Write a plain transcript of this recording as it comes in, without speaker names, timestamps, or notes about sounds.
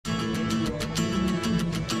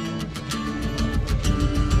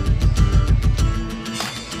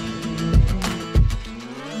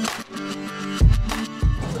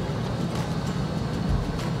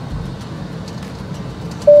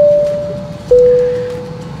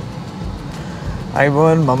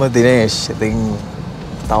අයිබෝන් මම දිනේෂ්. ඉතින්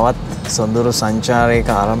තවත් සොඳුරු සංචාරයක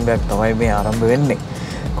ආරම්භයක් තමයි මේ ආරම්භ වෙන්නේ.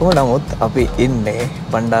 කොහොම නමුත් අපි ඉන්නේ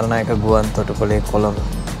බණ්ඩාරනායක ගුවන් තොටුපළේ කොළඹ.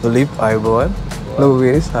 තුලිප් අයිබෝන්,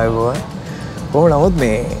 ලූවිස් අයිබෝන්. කොහොම නමුත්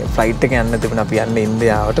මේ ෆ්ලයිට් එක යන්න තිබුණා. අපි යන්නේ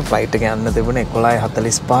ඉන්දියාවට. ෆ්ලයිට් එක යන්න තිබුණේ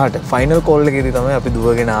 11:45ට. ෆයිනල් කෝල් එකේදී තමයි අපි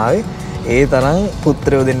දුවගෙන ආවේ. ඒ තරම්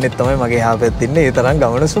පුත්‍රයෝ දෙන්නෙක් තමයි මගේ එහා පැත්තේ ඉන්නේ. ඒ තරම්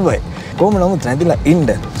ගමන සුබයි. කොහොම නමුත් රැඳිලා ඉන්න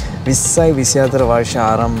 2024 වර්ෂ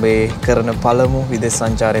ආරම්භයේ කරන පළමු විදේශ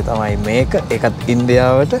සංචාරය තමයි මේක. ඒකත්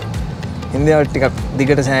ඉන්දියාවට. ඉන්දියාවට ටිකක්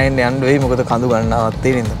දිගට සෑහෙන්න යන්න වෙයි. මොකද කඳු ගණනාවක්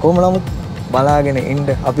තියෙන ඉඳ. කොහොම නමුත් බලාගෙන ඉන්න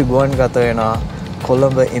අපි ගුවන්ගත වෙනවා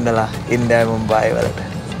කොළඹ ඉඳලා ඉන්දියාවේ මුම්බායි වලට.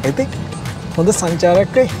 ඉතින් හොඳ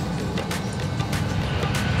සංචාරයක් වෙයි.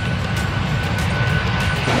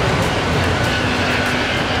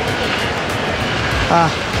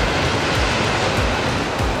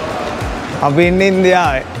 අපි ඉන්නේ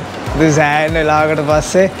ඉන්දියාවේ. ඉතින් සෑහෙන වෙලාවකට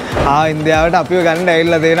පස්සේ ඉන්දියාවට අපිව ගන්න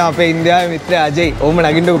ඇවිල්ලා තියෙනවා අපේ ඉන්දියාවේ මිත්‍රයා අජයි. ඕම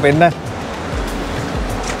නගින්නකෝ පෙන්නන්න.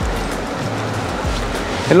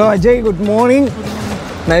 Hello Ajay, good morning.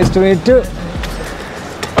 Nice to meet you.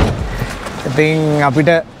 ඉතින්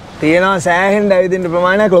අපිට තියෙනවා සෑහෙන ඇවිදින්න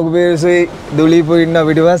ප්‍රමාණයක්. ලොකු පිරිසුයි දුලීපු ඉන්න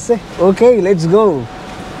අපිට පස්සේ. Okay, let's go.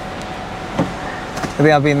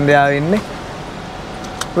 ඉතින් අපි ඉන්දියාවේ ඉන්නේ.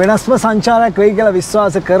 වෙනස්ම සංචාරයක් වෙයි කියලා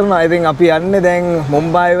විශ්වාස කරනවා. ඉතින් අපි යන්නේ දැන්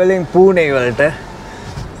මුම්බායි වලින් පූනේ වලට.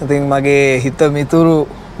 ඉතින් මගේ හිත මිතුරු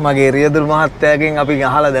මගේ රියදුරු මහත්තයාගෙන් අපි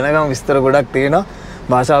අහලා දැනගමු විස්තර ගොඩක් තියෙනවා.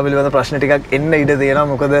 භාෂාව පිළිබඳ ප්‍රශ්න ටිකක් එන්න ඉඩ තියෙනවා.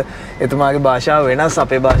 මොකද එතුමාගේ භාෂාව වෙනස්.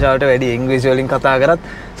 අපේ භාෂාවට වැඩි ඉංග්‍රීසි වලින් කතා කරත්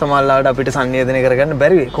සමහරවිට අපිට සංනිවේදනය කරගන්න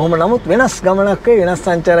බැරි වෙයි. කොහොම නමුත් වෙනස් ගමනක් වෙයි, වෙනස්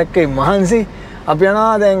සංචාරයක් වෙයි. මහන්සි අපි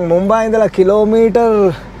යනවා දැන් මුම්බායි ඉඳලා කිලෝමීටර්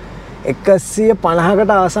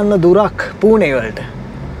 150කට ආසන්න දුරක් පූනේ වලට.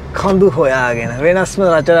 කඳු හොයාගෙන වෙනස්ම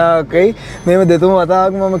රචනාවක් වෙයි. මේව දෙතුන්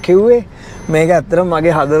වතාවක් මම කිව්වේ. මේක ඇත්තටම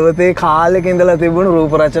මගේ හදවතේ කාලෙක ඉඳලා තිබුණු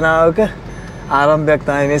රූප රචනාවක ආරම්භයක්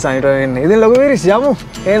තමයි මේ සනිටු වෙන්නේ. ඉතින් ලොකු විරිස් යමු.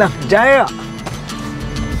 එහෙනම් ජය.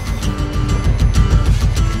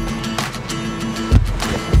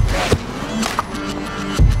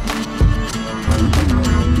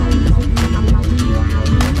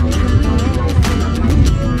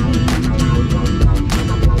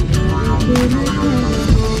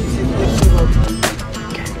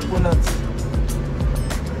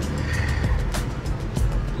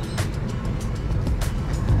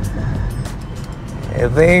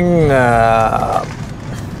 ඉතින්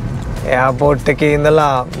එයාපෝට් එකේ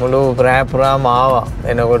ඉඳලා මුළු රෑ පුරාම ආවා.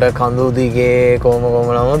 එනකොට කඳු දිගේ කොහොම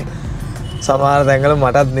නමුත් සමහර තැන්වල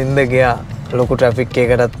මටත් නිින්ද ගියා. ලොකු ට්‍රැෆික්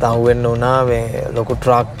එකකටත් අහු වෙන්න වුණා. මේ ලොකු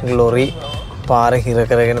ට්‍රක් ලොරි පාර හිර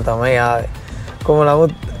කරගෙන තමයි ආවේ. කොහොම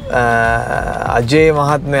නමුත් අජේ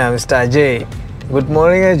මහත්මයා mister Ajay good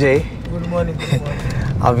morning Ajay. good morning.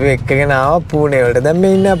 අපි එක්කගෙන ආවා පූනේ වලට. දැන්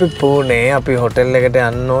මේ ඉන්නේ අපි පූනේ. අපි හොටෙල් එකට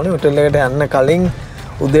යන්න ඕනේ. හොටෙල් එකට යන්න කලින්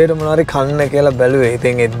උදේට මොනවාරි කන්න කියලා බැලුවේ.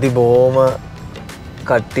 ඉතින් එද්දි බොහොම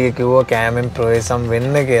කට්ටිය කිව්වා කෑමෙන් ප්‍රවේශම්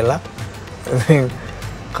වෙන්න කියලා. ඉතින්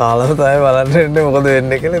කාලම තමයි බලන්න ඉන්නේ මොකද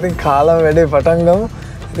වෙන්නේ කියලා. ඉතින් කාලම වැඩේ පටන් ගමු.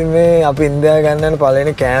 ඉතින් මේ අපි ඉන්දියාව ගන්න යන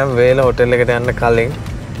පළවෙනි කෑම වේල හොටෙල් එකට යන්න කලින්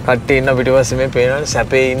කට්ටිය ඉන්න පිටිපස්සේ මේ පේනවනේ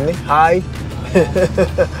සැපේ ඉන්නේ. හායි.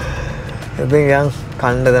 ඉතින් යන්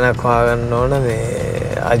කණ්ඩ දනක් හොයාගන්න ඕන. මේ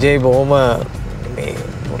අජේ බොහොම මේ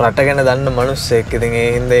රට ගැන දන්න මිනිස්සෙක්. ඉතින් ඒ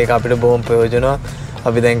හින්දා ඒක අපිට බොහොම ප්‍රයෝජනවත්.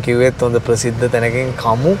 අපි දැන් කිව්වෙත් හොඳ ප්‍රසිද්ධ තැනකින්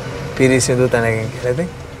කමු පිරිසිදු තැනකින් කියලා. ඉතින්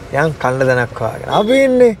යන් කණ්ඩ දනක් හොයාගෙන අපි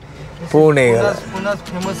ඉන්නේ පූනේ වල.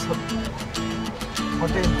 famous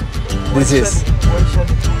hotel. This is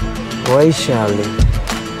Vaishali.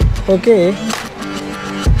 Okay.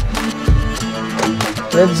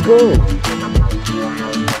 Let's go.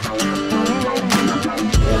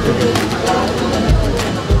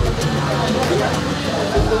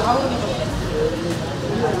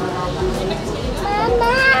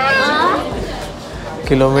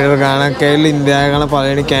 Kilometre ගානක් ඇවිල්ලා ඉන්දියාවේ ගන්න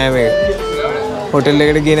පළවෙනි කෑම එක. හොටෙල්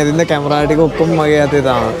එකට ගියේ නැතිනම් කැමරා ටික ඔක්කොම මගේ අතේ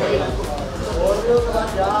තාම.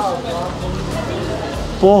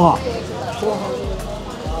 පෝහා.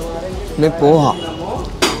 මේ පෝහා.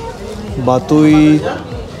 බතුයි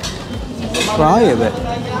ප්‍රායද?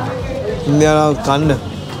 ඉන්දියාව කන්න.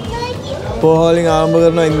 පෝහා වලින් ආරම්භ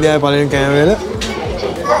කරනවා ඉන්දියාවේ පළවෙනි කෑම වේල.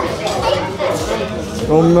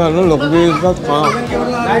 ඔන්න ලොකු එකක් කා.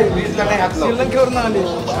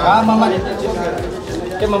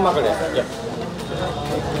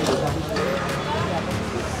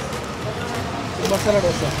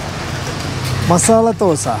 මසාලා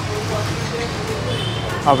දෝසා.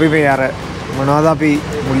 අපි මේ අර මොනවද අපි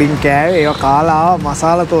මුලින් කෑවේ ඒක කාලා ආවා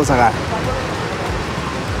මසාලා දෝසා ගන්න.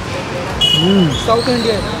 South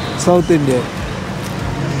India. South India.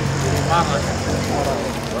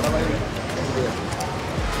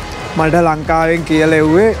 මට ලංකාවෙන් කියලා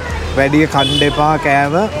එව්වේ වැඩි කන්න එපා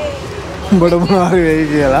කෑම උඹට මොනවාරි වෙයි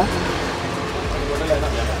කියලා.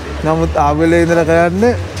 නමුත් ආගලේ ඉඳලා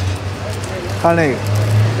කරන්නේ කන එක.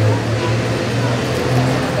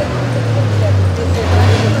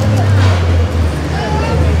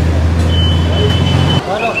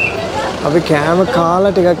 අපි කෑම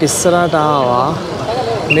කාලා ටිකක් ඉස්සරහට ආවා.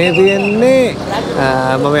 මේ තියෙන්නේ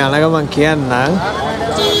මම යන ගමන් කියන්නම්.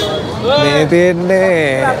 මේ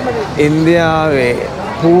තියෙන්නේ ඉන්දියාවේ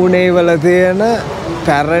පූනේ වල තියෙන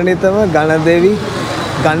පැරණිතම ගණදෙවි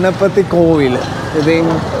ගණපති කෝවිල. ඉතින්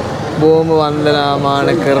බොහොම වන්දනාමාන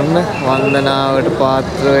කරන වන්දනාවට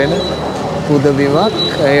පාත්‍ර වෙන පුදබිමක්.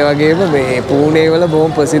 ඒ වගේම මේ පූනේ වල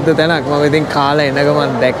බොහොම ප්‍රසිද්ධ තැනක්. මම ඉතින් කාලා එන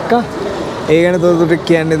ගමන් දැක්කා. ඒ ගැන තොරතුරු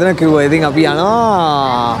කියන්න ඉතන කිව්වා. ඉතින් අපි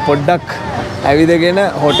යනවා පොඩ්ඩක් ඇවිදගෙන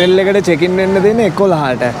හොටෙල් එකට චෙකින් වෙන්න තියෙන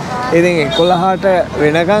 11ට. ඉතින් 11ට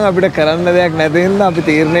වෙනකන් අපිට කරන්න දෙයක් නැති හින්දා අපි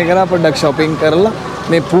තීරණය කරා පොඩ්ඩක් shopping කරලා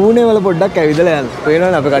මේ පූනේ වල පොඩ්ඩක් ඇවිදලා යන්න.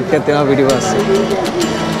 පේනවනේ අපි කට්ටියත් එනවා පිටිපස්සේ.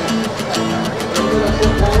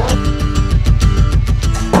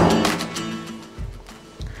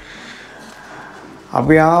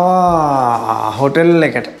 අපි ආවා හොටෙල්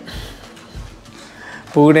එකට.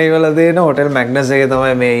 පූනේ වල තියෙන හොටෙල් මැග්නස් එකේ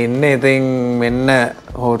තමයි මේ ඉන්නේ. ඉතින් මෙන්න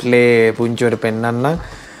හෝටලේ පුංචිවට පෙන්නන්නම්.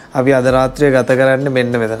 අපි අද රාත්‍රිය ගත කරන්නේ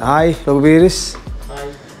මෙන්න මෙතන. හායි ලොකු බීරිස්. හායි.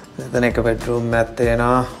 මෙතන එක බෙඩ්රූම් එකක්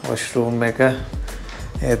තියෙනවා, වොෂ්රූම් එක.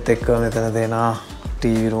 ඒත් එක්ක මෙතන තියෙනවා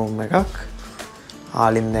ටීවී රූම් එකක්.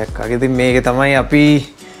 ආලින්දයක් වගේ. ඉතින් මේකේ තමයි අපි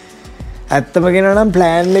ඇත්තම කියනවා නම්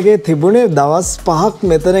ප්ලෑන් එකේ තිබුණේ දවස්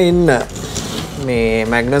 5ක් මෙතන ඉන්න. මේ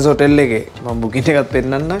මැග්නස් හොටෙල් එකේ මම බුකින් එකක්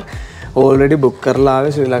පෙන්නන්නම්. ඕල්රෙඩි බුක් කරලා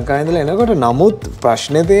ආවේ ශ්‍රී ලංකාවේ ඉඳලා එනකොට. නමුත්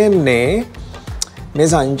ප්‍රශ්නේ තියෙන්නේ මේ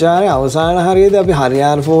සංචාරයේ අවසාන හරියේදී අපි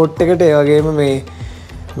හරියාර් ෆෝර්ට් එකට ඒ වගේම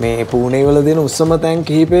මේ පූනේ වල තියෙන උස්සම තැන්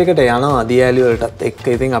කිහිපයකට යනවා දියඇලි වලටත් එක්ක.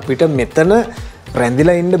 ඉතින් අපිට මෙතන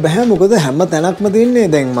රැඳිලා ඉන්න බෑ. මොකද හැම තැනක්ම තියෙන්නේ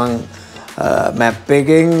දැන් මං මැප්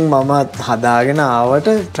එකෙන් මම හදාගෙන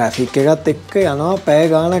ආවට ට්‍රැෆික් එකත් එක්ක යනවා පැය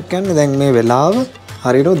ගාණක් යන්නේ. දැන් මේ වෙලාව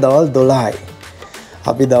හරියට දවල් 12යි.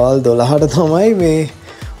 අපි දවල් 12ට තමයි මේ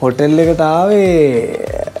හොටෙල් එකට ආවේ.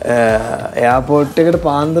 එයාපෝට් එකට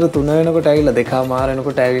පාන්දර 3 වෙනකොට ඇවිල්ලා 2:00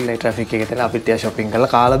 වෙනකොට ඇවිල්ලා ට්‍රැෆික් එකේ තැන අපිට ටික shopping කරලා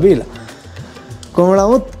කාලා බීලා. කොහොම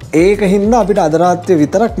නමුත් ඒක හින්දා අපිට අද රාත්‍රියේ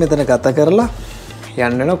විතරක් මෙතන ගත කරලා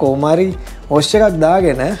යන්න වෙන කොමාරි වොෂ් එකක්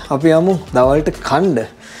දාගෙන අපි යමු දවල්ට කන්න.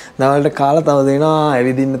 දවල්ට කාලා තව දෙනවා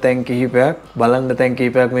ඇවිදින්න තැන් කිහිපයක්, බලන්න තැන්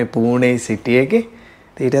කිහිපයක් මේ පූනේ සිටි එකේ.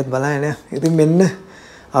 ඊටත් බලන්න. ඉතින් මෙන්න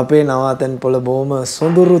අපේ නවාතැන් පොළ බොහොම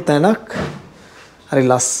සොඳුරු තැනක්. හරි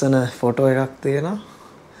ලස්සන ෆොටෝ එකක් තියෙනවා.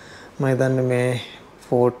 මම හිතන්නේ මේ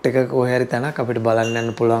ෆෝට් එක කොහේ හරි තැනක් අපිට බලන්න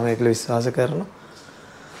යන්න පුළුවන් කියලා විශ්වාස කරනවා.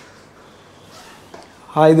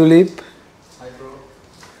 හායි දුලීප්. Hi bro.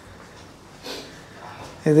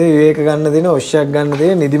 ඉතින් විවේක ගන්න දෙන ඔෂ්යක් ගන්න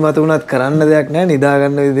දෙන නිදිමත වුණත් කරන්න දෙයක් නැහැ, නිදා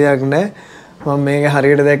ගන්න විදියක් නැහැ. මම මේක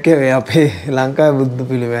හරියට දැක්කේ මේ අපේ ලංකාවේ බුදු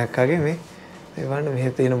පිළිමයක් වගේ මේ. ඒ වන්න මෙහෙ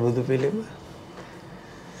තියෙන බුදු පිළිම.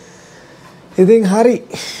 ඉතින් හරි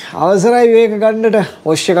අවසරයි විවේක ගන්නට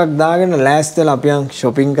වොෂ් එකක් දාගෙන ලෑස්තිලා අපි යන්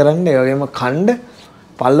shopping කරන්න. ඒ වගේම කන්න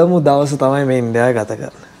පළමු දවස තමයි මේ ඉන්දියාවේ ගත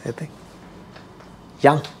කරන්නේ. ඉතින්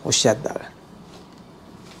යන් වොෂ් එකක් දාගන්න.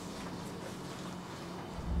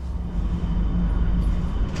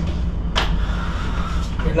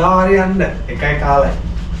 වෙලා හරි යන්න 1:00යි.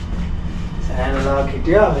 සෑනලා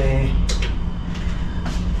හිටියා මේ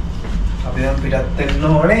අපි දැන් පිටත් වෙන්න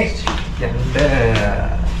ඕනේ. යන්න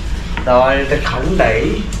දවල්ට කණ්ඩයි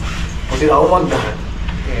පොඩි රවුමක් ගන්න.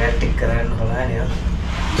 ඒක ටික කරන්න හොලයි නේද?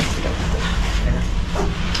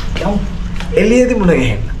 යමු. එළියේදී මුණ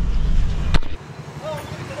ගැහෙන්න.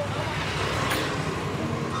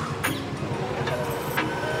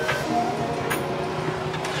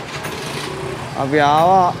 අපි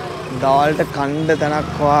ආවා දවල්ට කණ්ඩ තැනක්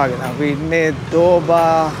හොයාගෙන. අපි ඉන්නේ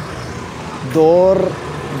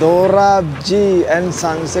දෝරාබ්ජී ඇන්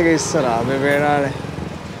සන්ස් එක ඉස්සරහා. අපි පේනවානේ.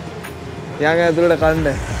 යන් ඇතුළට කණ්ඩ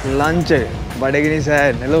ලන්ච් එක බඩගිනි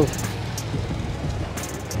සෑහෙන්න ලෝ.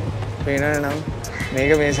 පේනවනේ නම්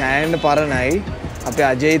මේක මේ සෑහෙන්න පරණයි. අපේ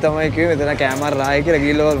අජය් තමයි කිව්වේ මෙතන කැමරා රායි කියලා.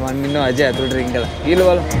 ගිහලා බලමු. මන් ඉන්නවා අජය් ඇතුළට රින්ගලා. ගිහලා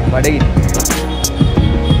බලමු බඩගිනි.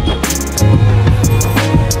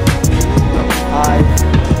 හායි.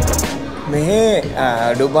 මෙහි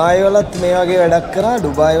ඩුබායි වලත් මේ වගේ වැඩක් කරා.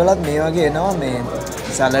 ඩුබායි වලත් මේ වගේ එනවා මේ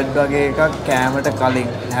සැලඩ් වගේ එකක් කෑමට කලින්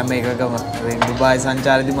හැම එකකම. ඉතින් ඩුබායි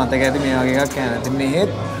සංචාරයේදී මතක ඇති මේ වගේ එකක් කෑම. ඉතින් මෙහෙත්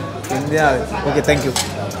ඉන්දියාවේ. ඕකේ thank you.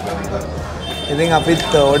 ඉතින් අපිත්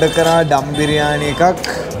ඕඩර් කරා ඩම් බිරියානි එකක්.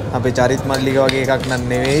 අපේ චරිත් මල්ලික වගේ එකක් නන්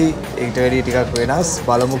නෙවෙයි. ඒකට වැඩිය ටිකක් වෙනස්.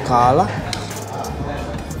 බලමු කාලා.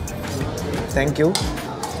 thank you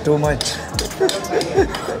too much.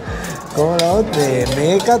 කොහොමද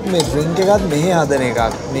මේකත් මේ ඩ්‍රින්ක් එකත් මෙහි හදන එකක්.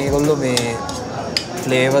 මේගොල්ලෝ මේ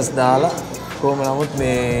ෆ්ලේවර්ස් දාලා කොහොම නමුත්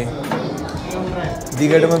මේ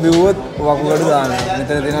දිගටම බිව්වොත් වකුගඩු දානවා.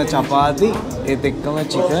 මෙතන තියෙනවා චපාති ඒත් එක්කම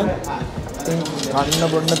චිකන්. කන්න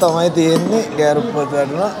බොන්න තමයි තියෙන්නේ. ගෑරුප්පත්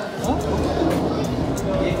වටනවා.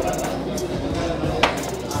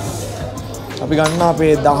 අපි ගන්න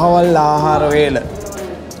අපේ දහවල් ආහාර වේල.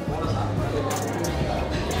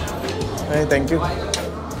 Hey, thank you.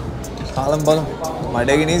 කාලම් බලමු.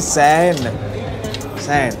 මඩගිනි සෑහෙන්න.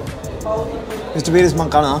 සෑහෙන්න. Mr. Beers මං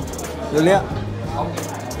කනවා. Julia.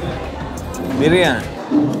 Biryani.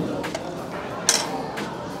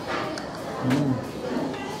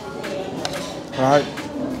 Right.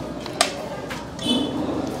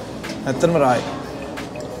 ඇත්තටම right.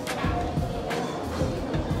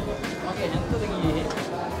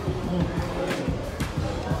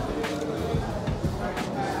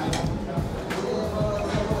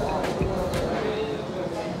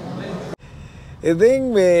 ඉතින්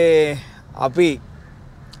මේ අපි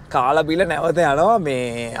කාලා බිල නැවත යනවා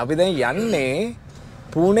මේ අපි දැන් යන්නේ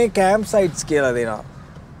Pune campsites කියලා දෙනවා.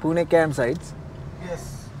 Pune campsites. Yes.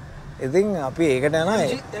 ඉතින් අපි ඒකට යනවා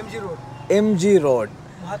MG road. MG road.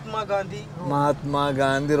 Mahatma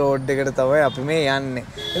Gandhi road එකට තමයි අපි මේ යන්නේ.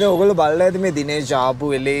 ඉතින් ඔයගොල්ලෝ බලලා ඇති මේ දිනේෂ් ආපු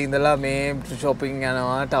වෙලේ ඉඳලා මේ shopping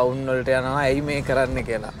යනවා, town වලට යනවා, ඇයි මේ කරන්නේ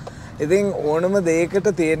කියලා. ඉතින් ඕනම දෙයකට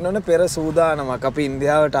තියෙන්න ඕන පෙර සූදානමක්. අපි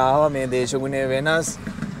ඉන්දියාවට ආවා මේ දේශගුණය වෙනස්.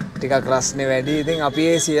 ටිකක් රස්නේ වැඩි. ඉතින් අපි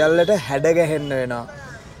ඒ සියල්ලට හැඩ ගැහෙන්න වෙනවා.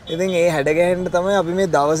 ඉතින් ඒ හැඩ ගැහෙන්න තමයි අපි මේ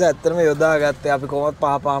දවස් ඇත්තටම යොදාගත්තේ. අපි කොහොමද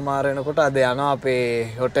පහපාමාර වෙනකොට අද යනවා අපේ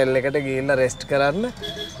හොටෙල් එකට ගිහිල්ලා රෙස්ට් කරන්න.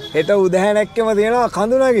 හෙට උදෑනක්කම තියෙනවා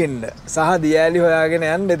කඳු නගින්න සහ දියැලි හොයාගෙන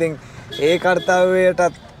යන්න. ඉතින් ඒ කාර්යයටත්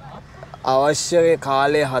අවශ්‍ය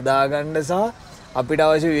කාලය හදාගන්න සහ අපිට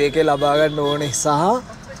අවශ්‍ය විවේකේ ලබා ගන්න ඕනේ සහ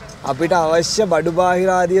අපිට අවශ්‍ය බඩු බාහිර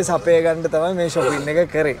ආදිය සපය ගන්න තමයි මේ shopping එක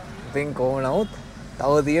කරේ. ඉතින් කොහොම නමුත්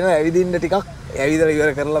තව තියෙන ඇවිදින්න ටිකක් ඇවිදලා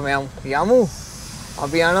ඉවර කරලා යමු.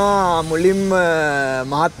 අපි යනවා මුලින්ම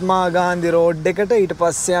මහත්මා ගාන්ධි රෝඩ් එකට. ඊට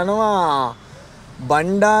පස්සේ යනවා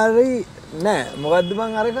බණ්ඩාරි නෑ මොකද්ද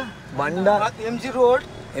බං අරක?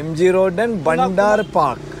 MG road and Bandar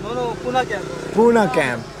Park. No, Pune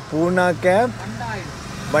camp. Pune camp.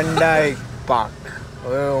 Bandai Park.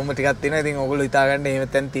 ඔය ටිකක් තියෙනවා. ඉතින් ඔයගොල්ලෝ හිතාගන්න එහෙම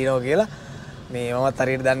තැන් තියෙනවා කියලා. මේ මමත්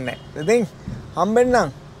හරියට දන්නේ නැහැ. ඉතින් හම්බෙන්නම්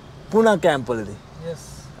Pune camp වලදී. Yes.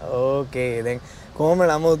 Okay. දැන් කොහොම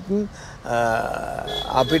නමුත්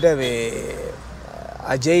අපිට මේ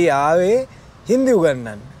අජය් ආවේ හින්දි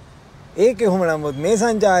උගන්වන්න. ඒකේ කොහොම නමුත් මේ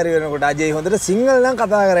සංචාරය වෙනකොට අජය් හොඳට සිංහල නම්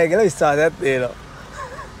කතා කරයි කියලා විශ්වාසයක් තියෙනවා.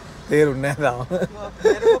 තේරුන්නේ නැහැ තාම.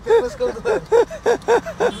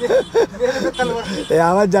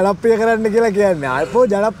 එයාව ජනප්‍රිය කරන්න කියලා කියන්නේ. ආපෝ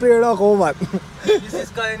ජනප්‍රිය වෙනවා කොහොමද? This is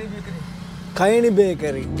Kayani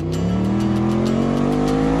Bakery.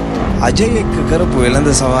 අජය් එක්ක කරපු වෙළඳ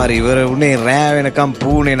සවාරි ඉවර වුණේ රෑ වෙනකම්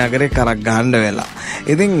පූනේ නගරේ කරක් ගහන්න වෙලා.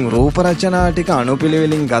 ඉතින් රූප රචනා ටික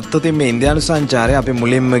අනුපිළිවෙලින් ගත්තොත් මේ ඉන්දියානු සංචාරය අපි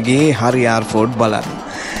මුලින්ම ගියේ හරියාර් ෆෝඩ් බලන්න.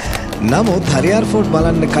 නමුත් හරියාර් ෆෝඩ්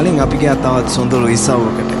බලන්න කලින් අපි ගියා තවත් සොඳුරු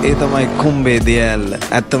ඉසව්වකට. ඒ තමයි කුම්බේ දියැල්ල.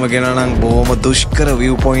 ඇත්තම කියනවා නම් බොහොම දුෂ්කර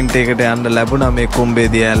view point එකකට යන්න ලැබුණා මේ කුම්බේ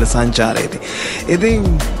දියැල්ල සංචාරයේදී. ඉතින්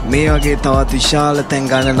මේ වගේ තවත් විශාල තැන්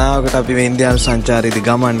ගණනාවකට අපි මේ ඉන්දියානු සංචාරයේදී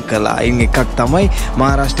ගමන් කළා. අයින් එකක් තමයි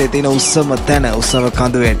මහාරාෂ්ට්‍රයේ තියෙන උස්සම තැන, උස්සම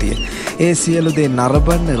කඳු වැටිය. ඒ සියලු දේ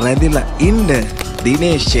නරඹන්න රැඳිලා ඉන්න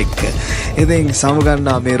දිනේෂ් එක්ක. ඉතින්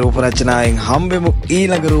සමුගන්නා මේ රූප රචනාවෙන් හම්බෙමු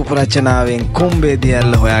ඊළඟ රූප රචනාවෙන් කුම්බේ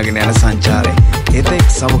දියැල්ල හොයාගෙන යන සංචාරේ. එතෙක්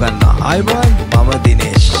සමුගන්නා. ආයුබෝවන් මම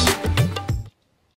දිනේෂ්.